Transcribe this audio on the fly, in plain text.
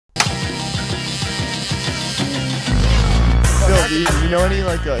you know any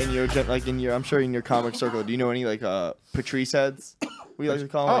like in your I'm sure in your comic circle, do you know any like Patrice heads? We like to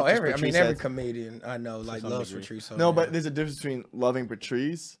call them. Oh, like, every comedian I know like loves Patrice. No, but there's a difference between loving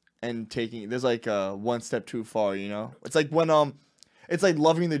Patrice and taking. There's like one step too far. You know, it's like when it's like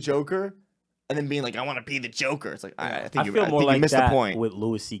loving the Joker. And then being like, I want to be the Joker. It's like, I think you missed the point. With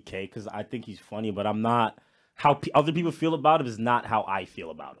Louis C.K. because I think he's funny, but I'm not. How other people feel about him is not how I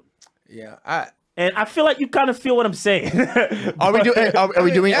feel about him. Yeah, and I feel like you kind of feel what I'm saying. Are we doing?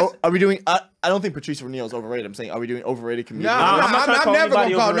 I don't think Patrice O'Neal is overrated. I'm saying, are we doing overrated comedians? No, I'm never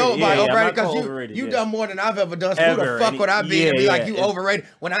gonna call nobody overrated because you done more than I've ever done. So who the fuck would I be to be like you overrated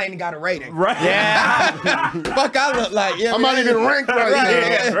when I ain't got a rating? Right? Yeah. Fuck, I look like I'm not even ranked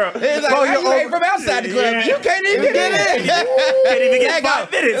right. Bro. It's like, you ain't from outside the club. You can't even get in. Can't even get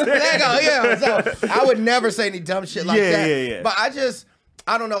 5 minutes. There you go. Yeah. So I would never say any dumb shit like that. Yeah. But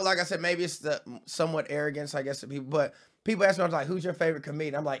I don't know. Like I said, maybe it's the somewhat arrogance, I guess, to people. But people ask me, I was like, "Who's your favorite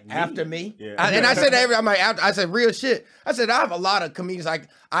comedian?" I'm like, "After me." Yeah. And I said, "I'm like, after." I said, "Real shit." I said, "I have a lot of comedians like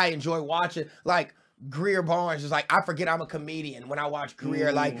I enjoy watching, like Greer Barnes is like I forget I'm a comedian when I watch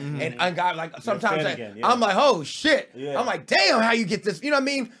Greer, like and I got like sometimes I'm like, oh shit, I'm like, damn, how you get this? You know what I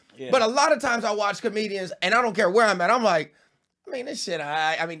mean? Yeah. But a lot of times I watch comedians and I don't care where I'm at. I'm like, I mean, this shit,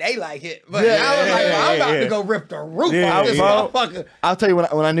 I mean, they like it, but I was like, well, I'm about to go rip the roof off this motherfucker. I'll tell you when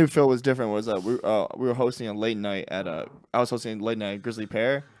I knew Phil was different was we were hosting a late night at I was hosting a late night at Grizzly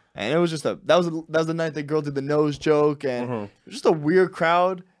Pear, and it was just that was the night the girl did the nose joke, and it was just a weird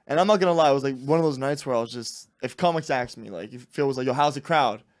crowd. And I'm not gonna lie, it was like one of those nights where I was just, if comics asked me, like, if Phil was like, yo, how's the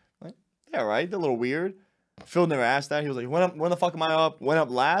crowd? I'm like, yeah, right, they're a little weird. Phil never asked that. He was like, when the fuck am I up? Went up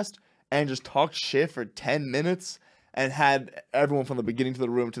last and just talked shit for 10 minutes. And had everyone from the beginning to the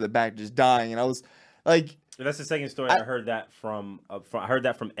room to the back just dying, and I was like, "That's the second story I heard that from. I heard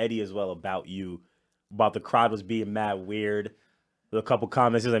that from Eddie as well about you, about the crowd was being mad weird. A couple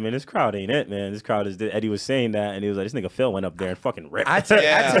comments, he was like, "Man, this crowd ain't it, man. This crowd is." Eddie was saying that, and he was like, "This nigga Phil went up there and fucking ripped." I take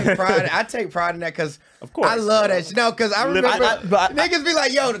pride in that because of course I love that shit. No, because I remember niggas be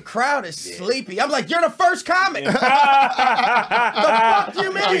like, "Yo, the crowd is sleepy." I'm like, "You're the first comic." The fuck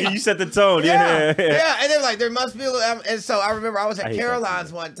you mean? You set the tone. Yeah. And they're like, there must be. And so I remember I was at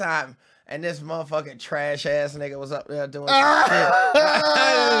Caroline's one time. And this motherfucking trash ass nigga was up there doing some shit.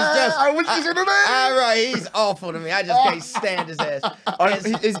 I wish you should have been. Right, he's awful to me. I just can't stand his ass.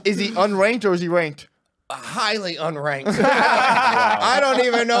 Is he unranked or is he ranked? Highly unranked. I don't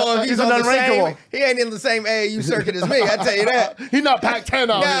even know if he's on the same. He ain't in the same AAU circuit as me. I tell you that. He's not Pac-10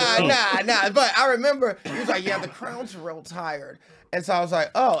 out here. Nah. But I remember he was like, "Yeah, the crowd's real tired," and so I was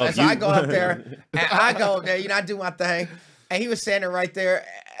like, "Oh," and so I go up there you know, I do my thing. And he was standing right there,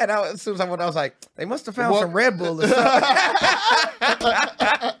 and as soon as I went, I was like, they must have found some Red Bull or something.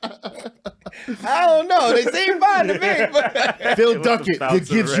 I don't know. They seem fine to me. But Phil Duckett, that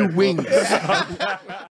gives you wings.